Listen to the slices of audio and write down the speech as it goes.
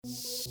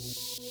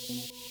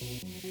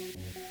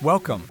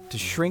Welcome to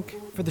Shrink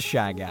for the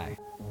Shy Guy.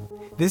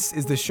 This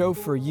is the show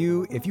for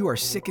you if you are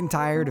sick and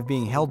tired of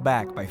being held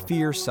back by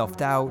fear,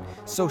 self-doubt,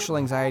 social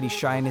anxiety,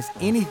 shyness,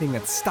 anything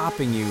that's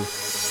stopping you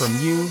from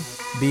you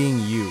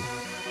being you.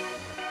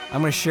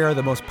 I'm going to share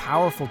the most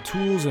powerful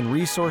tools and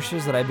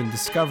resources that I've been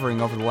discovering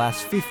over the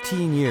last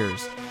 15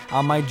 years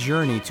on my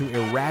journey to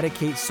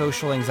eradicate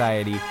social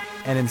anxiety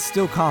and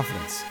instill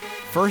confidence,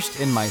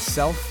 first in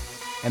myself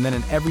and then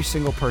in every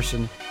single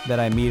person that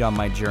I meet on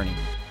my journey.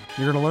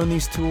 You're going to learn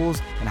these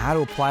tools and how to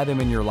apply them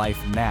in your life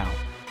now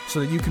so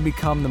that you can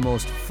become the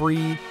most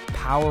free,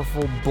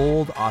 powerful,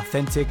 bold,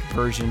 authentic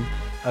version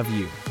of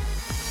you.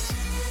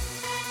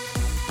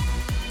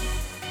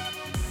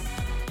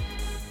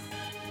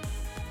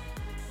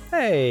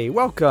 Hey,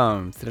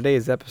 welcome to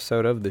today's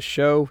episode of the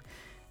show.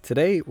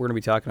 Today we're going to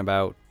be talking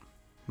about,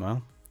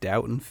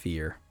 doubt and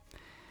fear.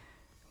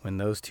 When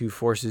those two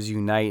forces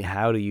unite,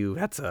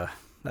 that's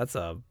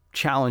a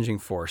challenging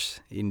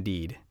force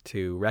indeed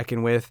to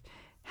reckon with.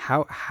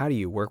 How do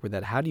you work with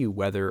that? How do you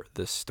weather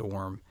the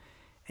storm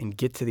and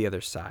get to the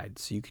other side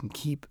so you can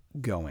keep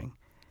going?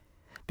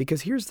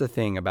 Because here's the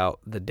thing about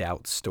the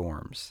doubt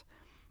storms.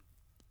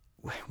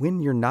 When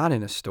you're not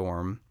in a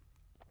storm,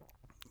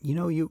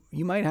 you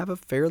might have a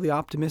fairly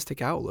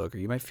optimistic outlook, or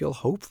you might feel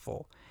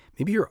hopeful.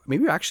 Maybe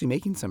you're actually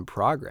making some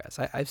progress.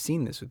 I've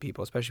seen this with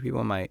people, especially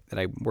people that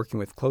I'm working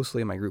with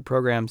closely in my group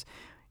programs,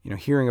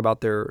 hearing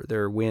about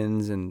their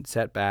wins and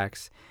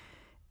setbacks.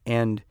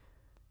 And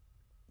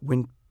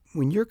when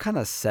you're kind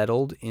of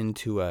settled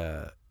into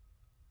a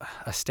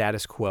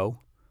status quo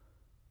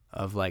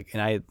of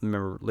and I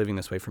remember living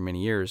this way for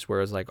many years,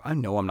 where it's I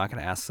know I'm not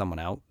going to ask someone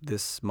out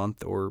this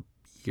month or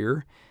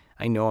year.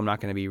 I know I'm not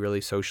going to be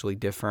really socially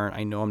different.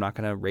 I know I'm not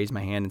going to raise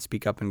my hand and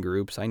speak up in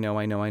groups. I know.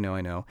 I know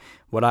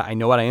what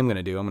I am going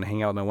to do. I'm going to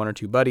hang out with my one or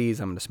two buddies.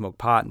 I'm going to smoke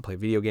pot and play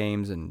video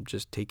games and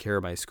just take care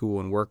of my school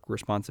and work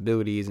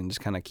responsibilities and just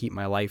kind of keep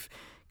my life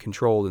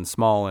controlled and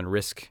small and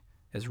risk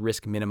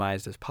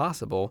minimized as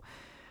possible.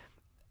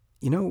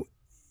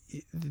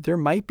 There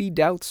might be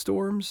doubt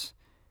storms,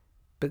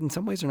 but in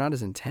some ways they're not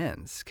as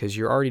intense because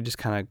you're already just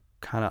kind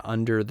of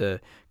under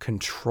the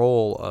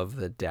control of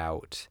the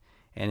doubt.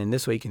 And in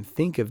this way, you can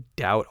think of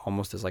doubt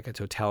almost as like a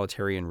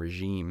totalitarian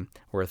regime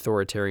or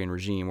authoritarian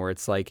regime, where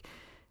it's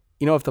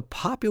if the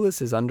populace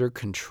is under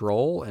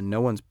control and no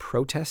one's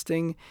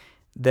protesting,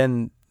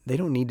 then they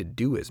don't need to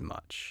do as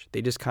much.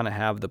 They just kind of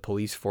have the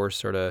police force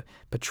sort of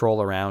patrol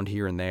around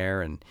here and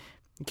there and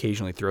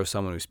occasionally throw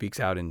someone who speaks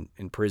out in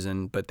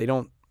prison, but they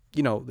don't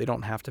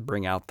have to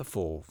bring out the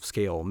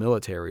full-scale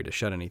military to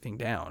shut anything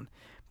down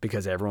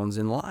because everyone's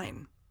in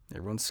line.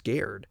 Everyone's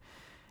scared.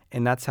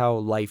 And that's how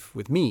life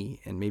with me,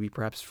 and maybe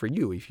perhaps for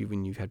you,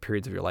 when you've had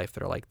periods of your life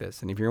that are like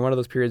this. And if you're in one of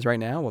those periods right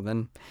now, well,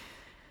 then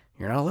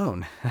you're not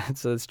alone.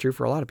 So it's true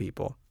for a lot of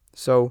people.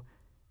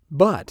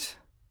 But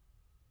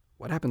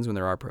what happens when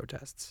there are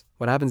protests?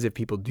 What happens if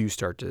people do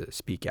start to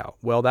speak out?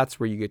 Well, that's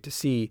where you get to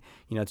see,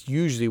 it's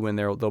usually when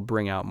they'll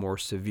bring out more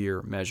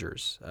severe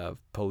measures of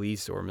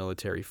police or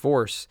military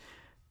force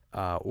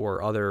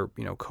or other,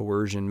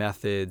 coercion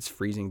methods,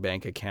 freezing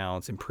bank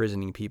accounts,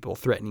 imprisoning people,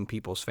 threatening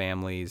people's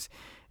families,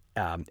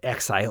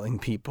 exiling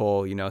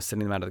people,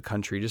 sending them out of the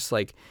country, just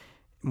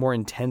more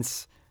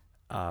intense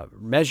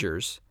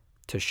measures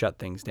to shut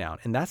things down.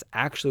 And that's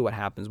actually what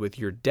happens with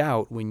your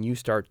doubt when you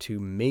start to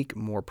make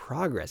more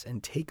progress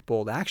and take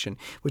bold action,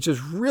 which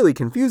is really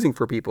confusing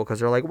for people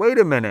because they're like, wait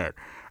a minute,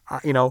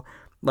 and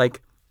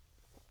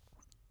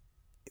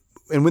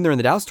when they're in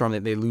the doubt storm,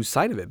 they lose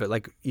sight of it.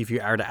 But if you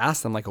are to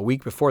ask them a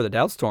week before the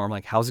doubt storm,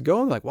 how's it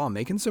going? Well, I'm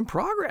making some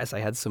progress. I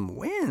had some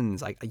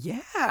wins.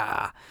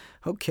 Yeah,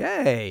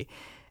 okay.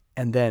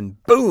 And then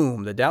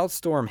boom, the doubt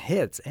storm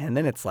hits. And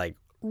then it's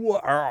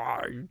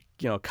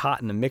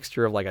caught in a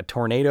mixture of a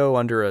tornado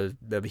under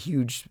a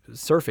huge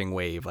surfing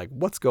wave.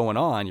 What's going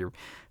on? You're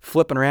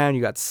flipping around.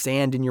 You got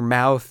sand in your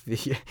mouth.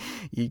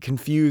 You're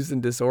confused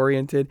and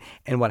disoriented.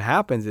 And what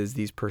happens is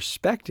these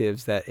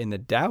perspectives that in the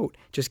doubt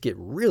just get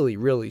really,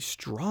 really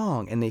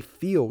strong, and they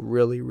feel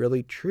really,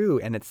 really true.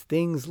 And it's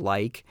things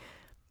like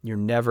you're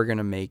never going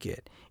to make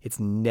it. It's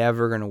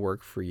never going to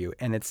work for you.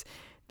 And it's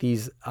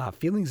these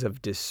feelings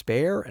of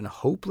despair and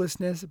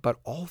hopelessness, but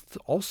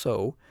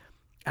also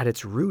at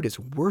its root is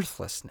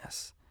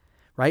worthlessness,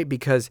 right?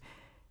 Because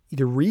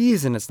the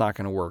reason it's not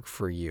going to work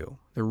for you,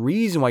 the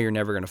reason why you're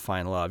never going to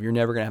find love, you're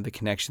never going to have the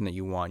connection that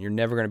you want, you're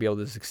never going to be able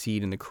to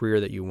succeed in the career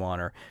that you want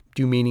or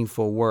do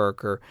meaningful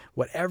work or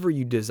whatever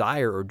you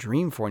desire or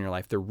dream for in your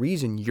life, the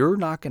reason you're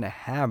not going to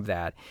have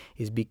that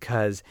is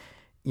because,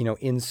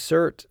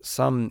 insert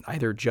some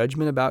either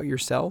judgment about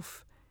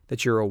yourself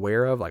that you're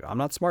aware of, I'm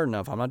not smart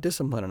enough, I'm not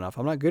disciplined enough,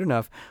 I'm not good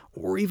enough,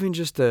 or even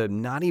just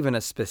not even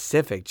a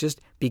specific, just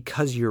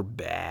because you're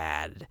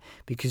bad,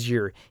 because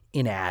you're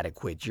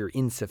inadequate, you're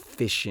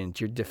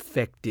insufficient, you're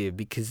defective,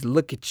 because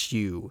look at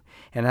you.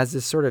 And as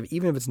this sort of,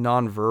 even if it's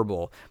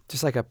nonverbal,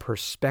 just a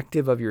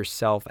perspective of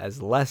yourself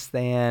as less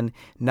than,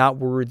 not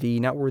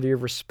worthy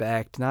of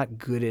respect, not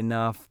good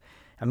enough.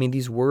 I mean,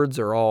 these words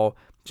are all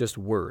just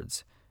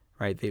words,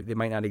 right? They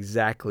might not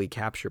exactly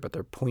capture, but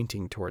they're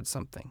pointing towards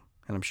something.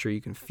 And I'm sure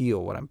you can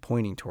feel what I'm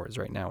pointing towards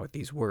right now with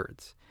these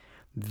words.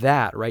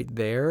 That right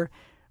there,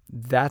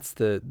 that's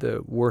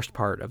the worst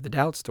part of the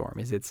doubt storm,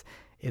 is it's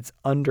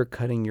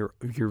undercutting your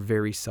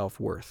very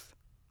self-worth.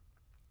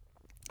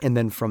 And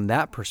then from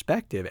that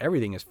perspective,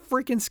 everything is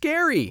freaking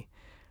scary,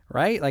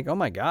 right? Like, oh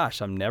my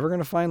gosh, I'm never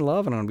going to find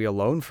love, and I'm going to be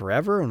alone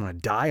forever. I'm going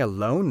to die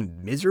alone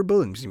and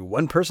miserable, and just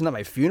one person at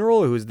my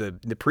funeral who's the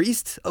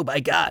priest. Oh my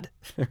God,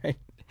 right?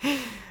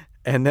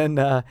 And then,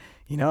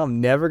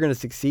 I'm never going to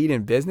succeed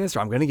in business,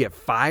 or I'm going to get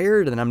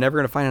fired, and then I'm never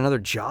going to find another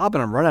job,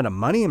 and I'm running out of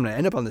money. I'm going to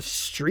end up on the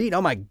street.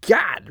 Oh my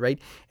God, right?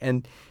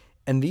 And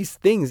these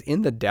things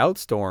in the doubt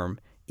storm,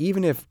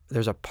 even if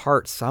there's a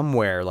part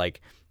somewhere, like,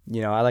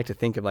 I like to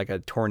think of like a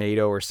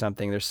tornado or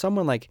something. There's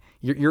someone like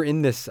you're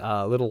in this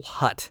little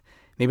hut,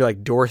 maybe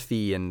like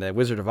Dorothy and the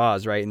Wizard of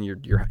Oz, right? And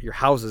your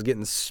house is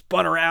getting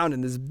spun around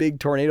in this big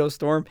tornado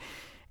storm,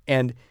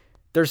 and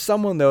there's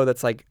someone though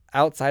that's like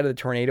outside of the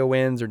tornado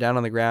winds or down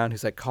on the ground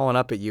who's like calling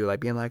up at you,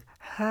 like being like,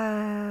 "Hey,"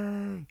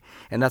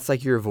 and that's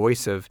like your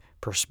voice of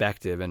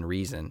perspective and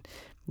reason,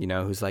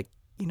 who's like,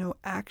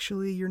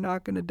 actually, you're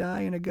not going to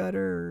die in a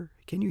gutter.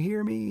 Can you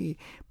hear me?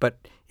 But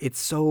it's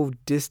so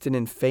distant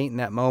and faint in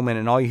that moment,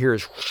 and all you hear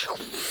is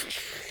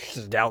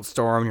a doubt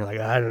storm. You're like,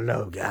 I don't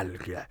know, God,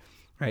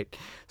 right?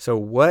 So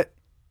what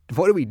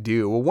do we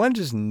do? Well, one,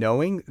 just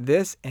knowing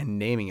this and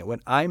naming it.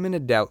 When I'm in a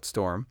doubt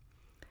storm,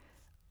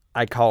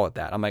 I call it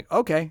that. I'm like,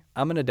 okay,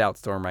 I'm in a doubt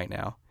storm right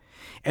now.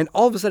 And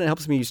all of a sudden it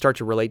helps me start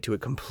to relate to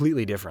it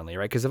completely differently,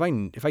 right? Because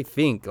if I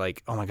think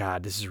like, oh my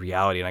God, this is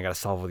reality and I got to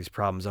solve all these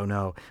problems. Oh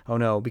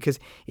no. Because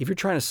if you're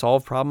trying to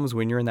solve problems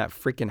when you're in that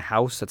freaking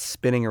house that's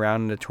spinning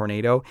around in a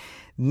tornado,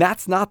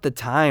 that's not the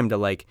time to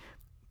like,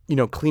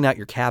 clean out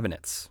your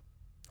cabinets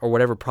or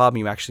whatever problem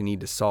you actually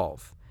need to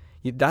solve.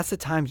 That's the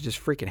time to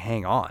just freaking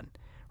hang on,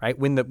 right?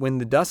 When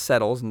the dust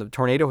settles and the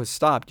tornado has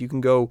stopped, you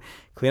can go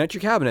clean out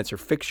your cabinets or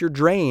fix your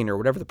drain or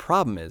whatever the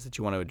problem is that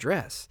you want to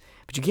address.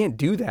 But you can't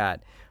do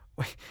that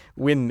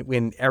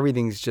when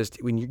everything's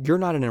just, when you're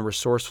not in a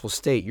resourceful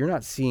state, you're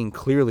not seeing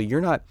clearly,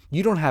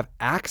 you don't have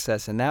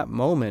access in that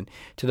moment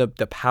to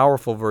the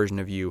powerful version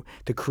of you,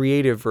 the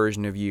creative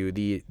version of you,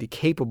 the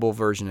capable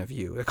version of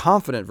you, the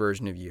confident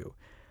version of you.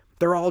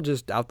 They're all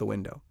just out the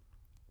window.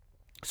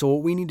 So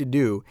what we need to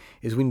do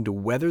is we need to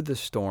weather the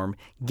storm,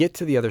 get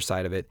to the other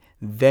side of it,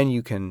 then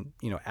you can,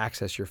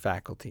 access your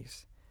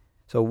faculties.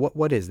 So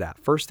what is that?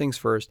 First things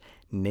first,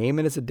 name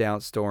it as a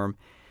doubt storm.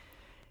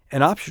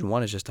 And option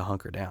one is just to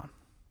hunker down.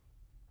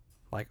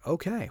 Like,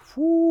 okay,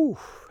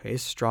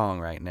 it's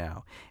strong right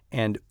now.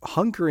 And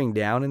hunkering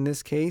down in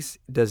this case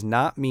does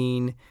not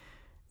mean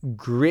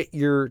grit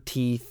your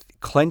teeth,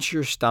 clench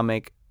your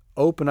stomach,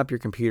 open up your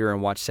computer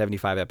and watch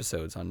 75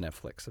 episodes on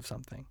Netflix of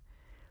something.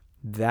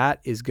 That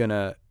is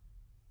gonna,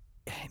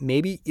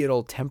 maybe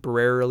it'll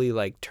temporarily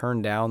like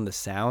turn down the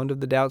sound of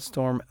the doubt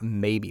storm.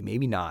 Maybe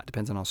not.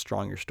 Depends on how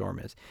strong your storm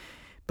is.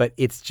 But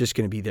it's just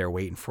going to be there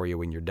waiting for you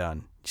when you're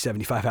done.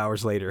 75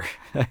 hours later.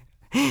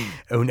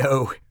 Oh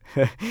no.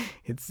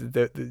 It's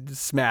the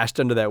smashed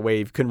under that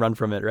wave. Couldn't run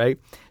from it, right?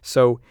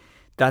 So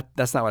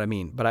that's not what I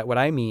mean. But what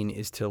I mean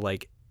is to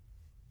like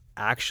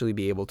actually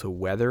be able to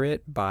weather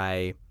it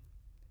by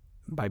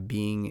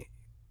being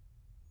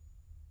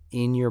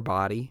in your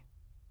body,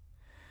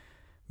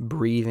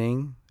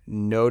 breathing,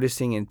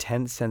 noticing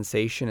intense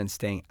sensation, and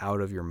staying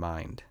out of your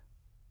mind.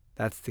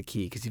 That's the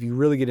key, because if you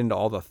really get into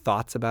all the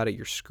thoughts about it,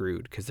 you're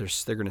screwed, because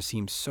they're going to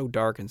seem so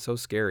dark and so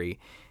scary,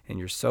 and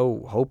you're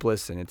so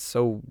hopeless, and it's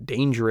so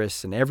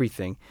dangerous and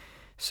everything.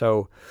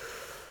 So,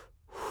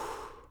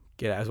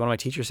 as one of my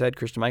teachers said,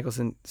 Christian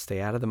Michelson,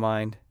 stay out of the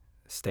mind,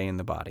 stay in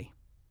the body.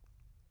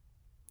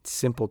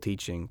 Simple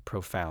teaching,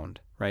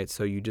 profound, right?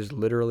 So you just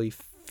literally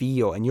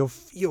feel, and you'll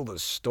feel the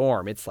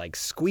storm. It's like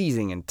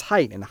squeezing and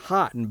tight and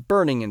hot and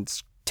burning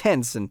and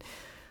tense, and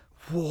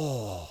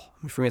whoa.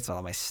 For me, it's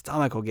all my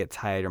stomach will get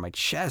tight, or my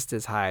chest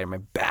is high, or my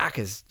back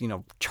is,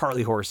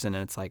 Charlie horsing,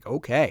 and it's like,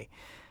 okay,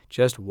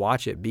 just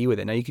watch it, be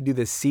with it. Now you could do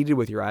this seated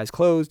with your eyes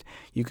closed.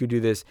 You could do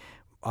this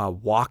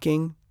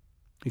walking.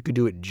 You could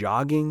do it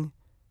jogging.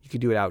 You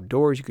could do it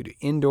outdoors. You could do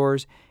it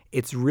indoors.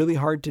 It's really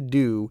hard to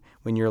do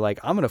when you're like,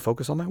 I'm going to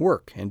focus on my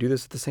work and do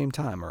this at the same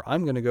time, or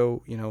I'm going to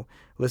go,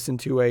 listen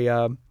to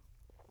a,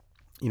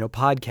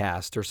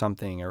 podcast or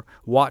something, or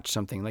watch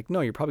something. Like, no,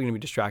 you're probably going to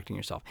be distracting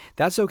yourself.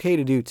 That's okay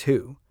to do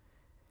too.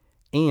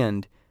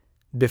 And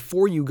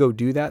before you go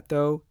do that,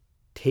 though,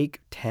 take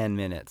 10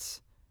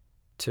 minutes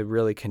to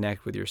really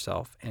connect with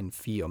yourself and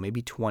feel,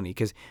 maybe 20,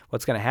 because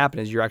what's going to happen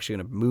is you're actually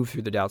going to move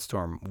through the doubt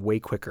storm way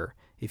quicker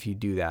if you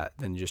do that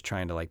than just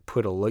trying to like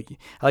put a lid.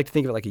 I like to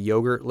think of it like a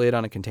yogurt lid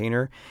on a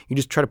container. You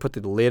just try to put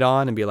the lid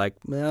on and be like,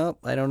 well,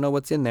 I don't know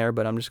what's in there,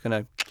 but I'm just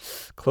going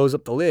to close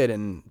up the lid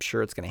and I'm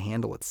sure it's going to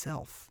handle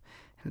itself.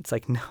 And it's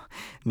like,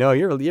 no,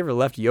 you ever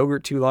left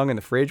yogurt too long in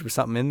the fridge with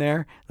something in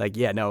there? Like,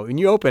 yeah, no, when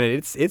you open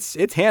it,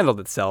 it's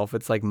handled itself.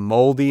 It's like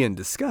moldy and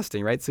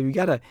disgusting, right? So you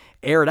got to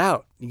air it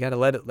out. You got to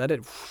let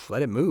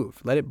it move,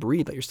 let it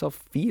breathe, let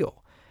yourself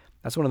feel.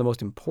 That's one of the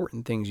most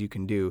important things you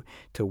can do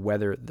to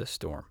weather the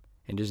storm.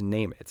 and just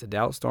name it. It's a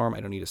doubt storm. I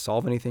don't need to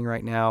solve anything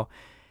right now.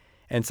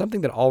 And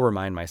something that I'll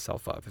remind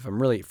myself of.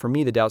 For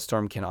me, the doubt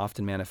storm can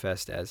often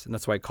manifest as, and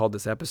that's why I called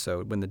this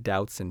episode, when the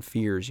doubts and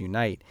fears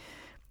unite.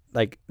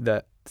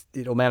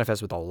 It'll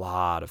manifest with a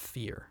lot of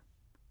fear.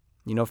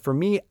 For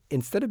me,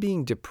 instead of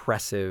being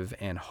depressive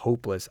and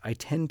hopeless, I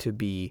tend to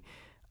be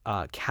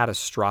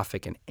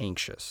catastrophic and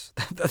anxious.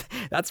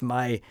 That's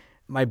my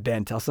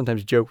bent. I'll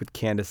sometimes joke with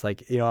Candace,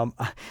 I'm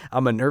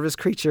a nervous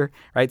creature,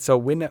 right? So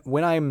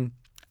when I'm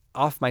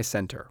off my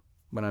center,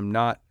 when I'm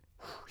not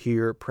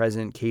here,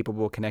 present,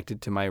 capable,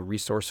 connected to my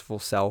resourceful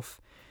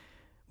self,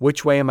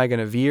 which way am I going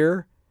to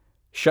veer?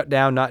 Shut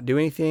down, not do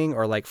anything,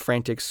 or like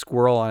frantic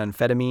squirrel on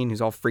amphetamine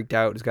who's all freaked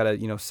out, who's got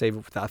to, save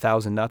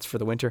 1,000 nuts for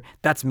the winter.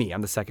 That's me.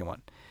 I'm the second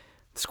one.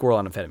 Squirrel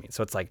on amphetamine.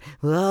 So it's like,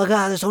 oh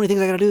God, there's so many things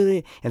I got to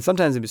do. And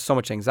sometimes it's so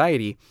much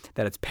anxiety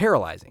that it's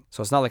paralyzing.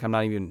 So it's not like I'm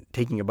not even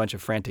taking a bunch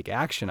of frantic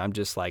action. I'm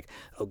just like,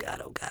 oh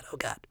God, oh God, oh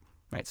God.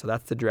 Right. So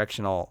that's the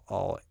direction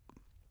I'll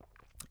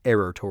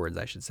error towards,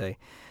 I should say.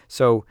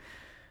 So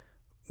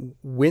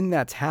when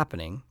that's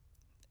happening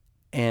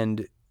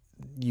and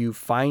you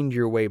find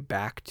your way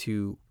back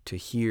to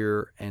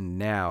here and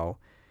now,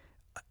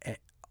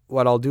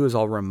 what I'll do is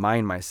I'll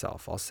remind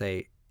myself, I'll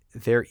say,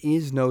 there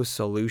is no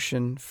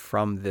solution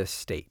from this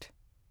state.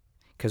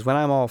 Because when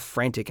I'm all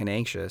frantic and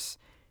anxious,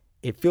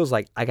 it feels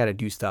like I got to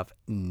do stuff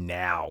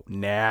now.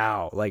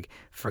 Like,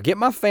 forget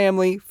my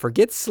family,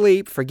 forget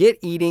sleep, forget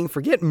eating,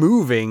 forget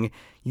moving.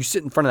 You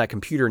sit in front of that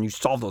computer and you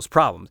solve those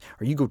problems,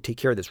 or you go take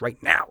care of this right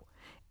now.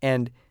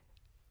 And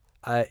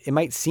it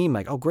might seem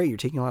like, oh, great, you're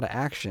taking a lot of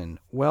action.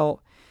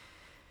 Well,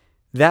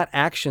 that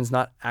action's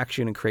not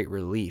actually going to create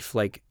relief.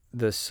 Like,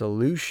 the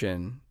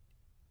solution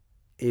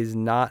is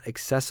not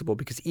accessible,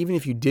 because even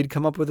if you did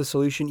come up with a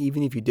solution,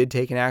 even if you did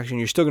take an action,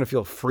 you're still going to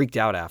feel freaked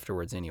out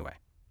afterwards anyway.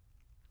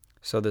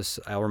 So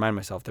I'll remind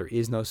myself, there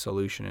is no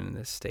solution in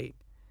this state.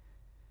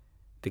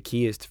 The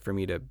key is for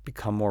me to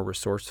become more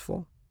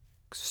resourceful,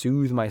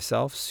 soothe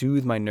myself,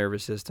 soothe my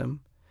nervous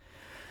system.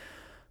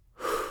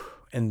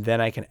 And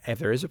then I can, if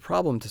there is a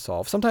problem to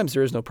solve, sometimes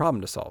there is no problem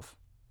to solve,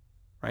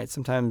 right?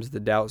 Sometimes the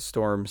doubt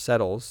storm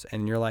settles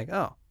and you're like,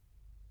 oh,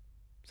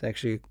 it's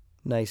actually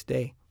a nice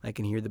day. I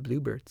can hear the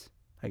bluebirds.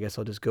 I guess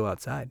I'll just go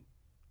outside,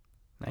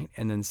 right?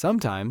 And then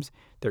sometimes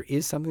there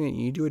is something that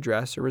you need to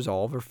address or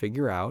resolve or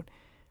figure out,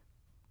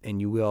 and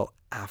you will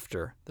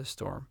after the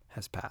storm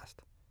has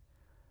passed.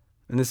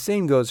 And the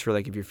same goes for,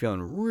 like, if you're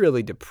feeling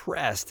really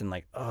depressed and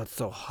like, oh, it's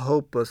so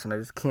hopeless and I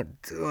just can't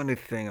do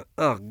anything.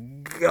 Oh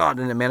God,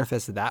 and it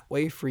manifests that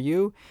way for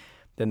you,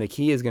 then the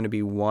key is going to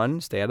be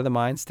 1, stay out of the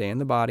mind, stay in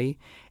the body.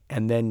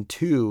 And then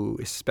 2,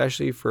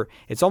 especially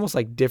it's almost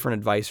like different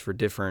advice for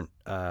different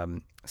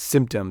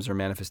symptoms or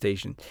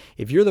manifestation.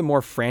 If you're the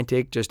more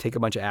frantic, just take a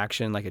bunch of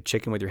action, like a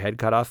chicken with your head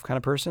cut off kind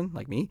of person,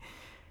 like me,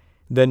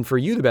 then for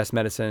you, the best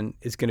medicine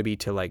is going to be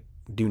to, like,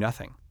 do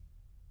nothing.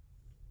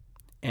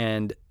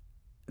 And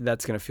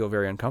that's going to feel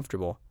very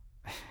uncomfortable.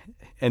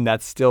 And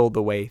that's still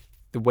the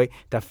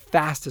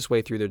fastest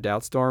way through the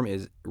doubt storm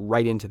is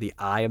right into the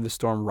eye of the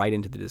storm, right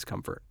into the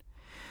discomfort.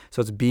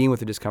 So it's being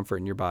with the discomfort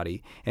in your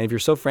body. And if you're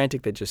so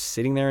frantic that just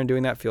sitting there and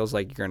doing that feels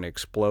like you're going to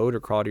explode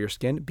or crawl out of your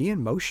skin, be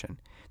in motion.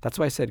 That's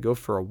why I said go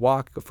for a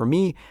walk. For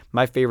me,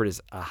 my favorite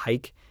is a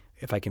hike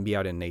if I can be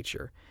out in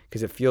nature,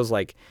 because it feels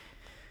like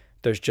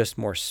there's just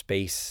more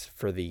space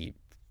for the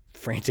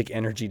frantic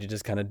energy to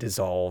just kind of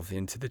dissolve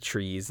into the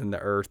trees and the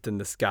earth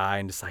and the sky,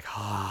 and just like,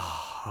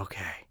 oh,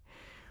 okay.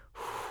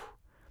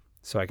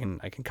 So I can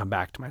come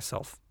back to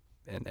myself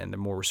and the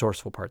more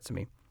resourceful parts of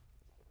me.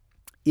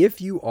 If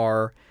you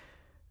are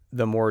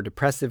the more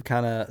depressive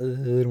kind of, I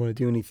don't want to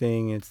do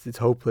anything, it's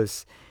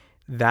hopeless,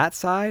 that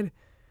side,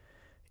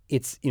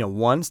 it's,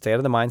 1, stay out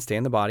of the mind, stay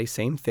in the body,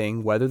 same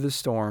thing, weather the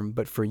storm.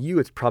 But for you,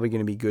 it's probably going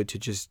to be good to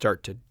just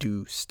start to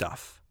do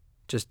stuff.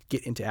 Just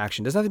get into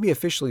action. It doesn't have to be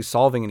officially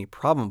solving any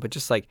problem, but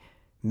just like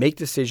make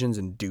decisions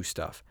and do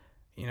stuff.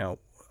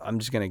 I'm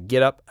just going to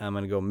get up, I'm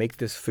going to go make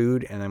this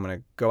food, and I'm going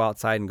to go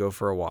outside and go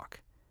for a walk.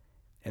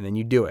 And then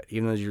you do it,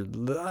 even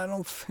though I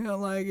don't feel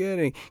like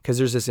it. Because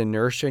there's this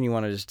inertia and you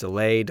want to just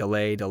delay.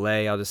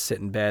 I'll just sit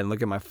in bed and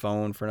look at my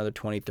phone for another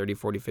 20, 30,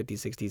 40, 50,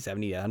 60,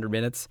 70, 100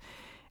 minutes.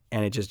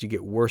 And you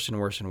get worse and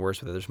worse and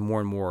worse with it. There's more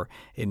and more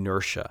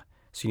inertia.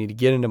 So you need to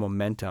get into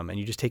momentum, and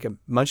you just take a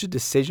bunch of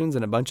decisions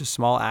and a bunch of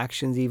small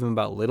actions, even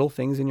about little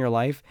things in your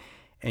life,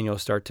 and you'll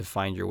start to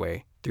find your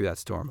way through that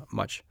storm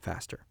much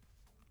faster.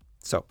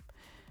 So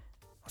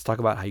let's talk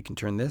about how you can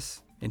turn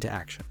this into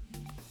action.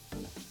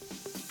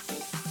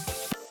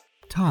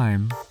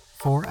 Time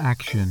for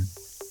action.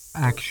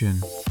 Action.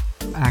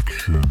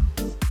 Action.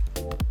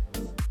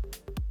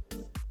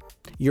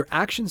 Your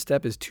action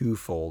step is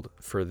twofold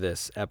for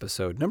this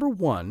episode. Number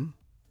 1,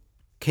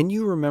 can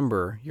you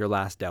remember your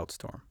last doubt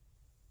storm?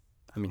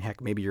 I mean,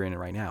 heck, maybe you're in it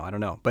right now. I don't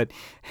know.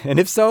 And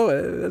if so,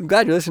 I'm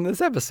glad you're listening to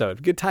this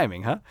episode. Good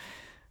timing, huh?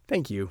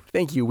 Thank you.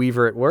 Thank you,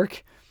 Weaver at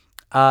work.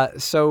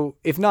 So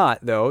if not,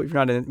 though, if you're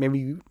not in it, maybe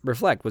you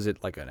reflect. Was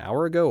it like an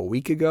hour ago, a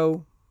week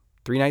ago,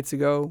 3 nights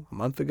ago, a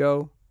month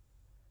ago?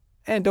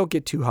 And don't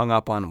get too hung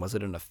up on, was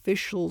it an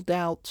official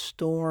doubt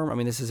storm? I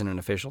mean, this isn't an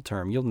official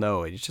term. You'll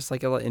know it. It's just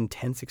like an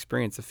intense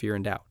experience of fear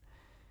and doubt.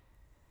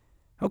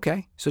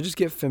 Okay, so just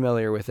get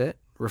familiar with it.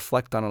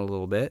 Reflect on it a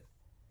little bit.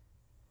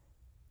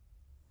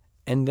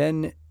 And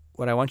then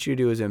what I want you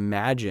to do is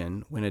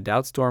imagine when a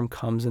doubt storm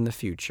comes in the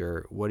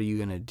future, what are you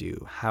going to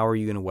do? How are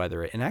you going to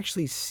weather it? And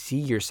actually see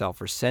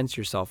yourself or sense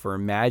yourself or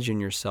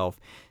imagine yourself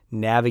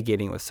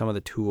navigating with some of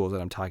the tools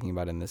that I'm talking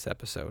about in this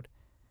episode.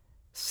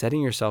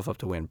 Setting yourself up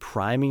to win,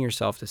 priming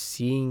yourself to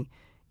seeing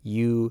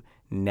you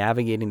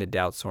navigating the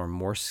doubt storm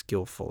more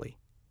skillfully.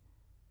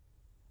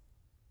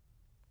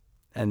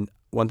 And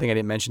one thing I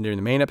didn't mention during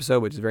the main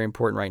episode, which is very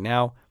important right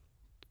now,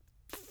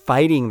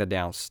 fighting the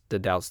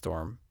doubt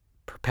storm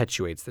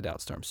perpetuates the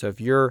doubt storm. So if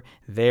you're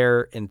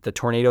there and the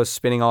tornado's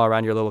spinning all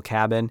around your little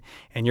cabin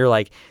and you're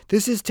like,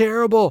 this is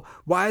terrible.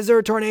 Why is there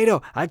a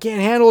tornado? I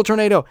can't handle a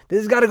tornado. This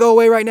has got to go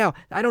away right now.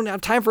 I don't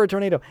have time for a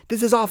tornado.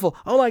 This is awful.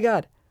 Oh my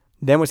God.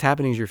 Then what's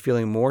happening is you're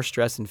feeling more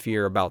stress and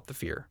fear about the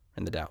fear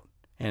and the doubt.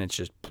 And it's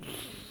just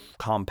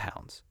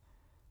compounds.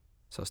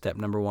 So step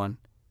number 1,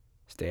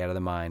 stay out of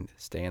the mind,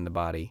 stay in the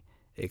body,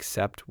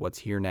 accept what's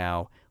here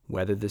now,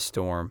 weather the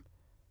storm,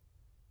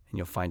 and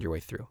you'll find your way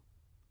through.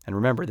 And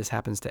remember, this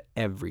happens to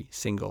every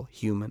single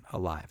human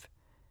alive.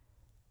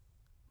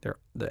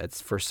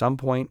 It's for some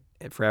point,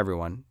 for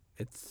everyone.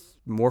 It's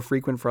more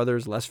frequent for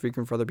others, less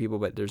frequent for other people,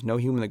 but there's no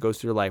human that goes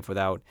through life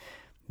without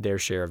their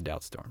share of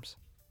doubt storms.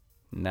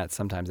 And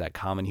sometimes that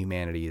common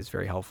humanity is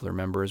very helpful to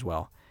remember as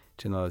well,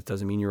 to know it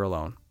doesn't mean you're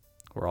alone.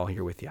 We're all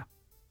here with you. All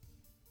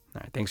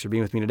right, thanks for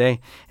being with me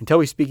today. Until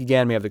we speak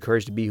again, may you have the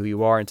courage to be who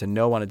you are and to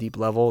know on a deep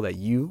level that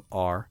you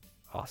are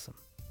awesome.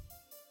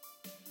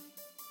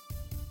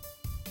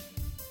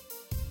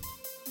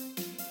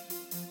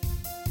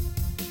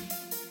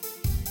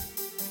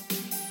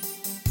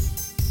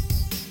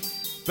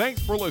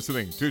 Thanks for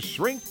listening to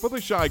Shrink for the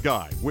Shy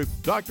Guy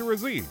with Dr.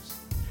 Aziz.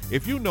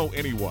 If you know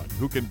anyone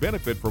who can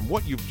benefit from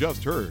what you've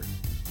just heard,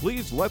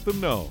 please let them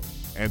know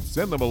and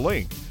send them a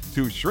link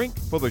to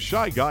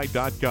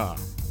shrinkfortheshyguy.com.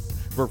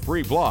 For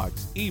free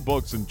blogs,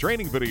 ebooks, and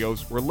training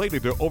videos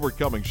related to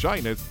overcoming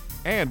shyness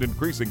and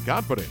increasing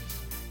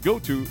confidence, go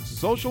to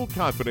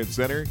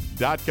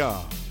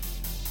socialconfidencecenter.com.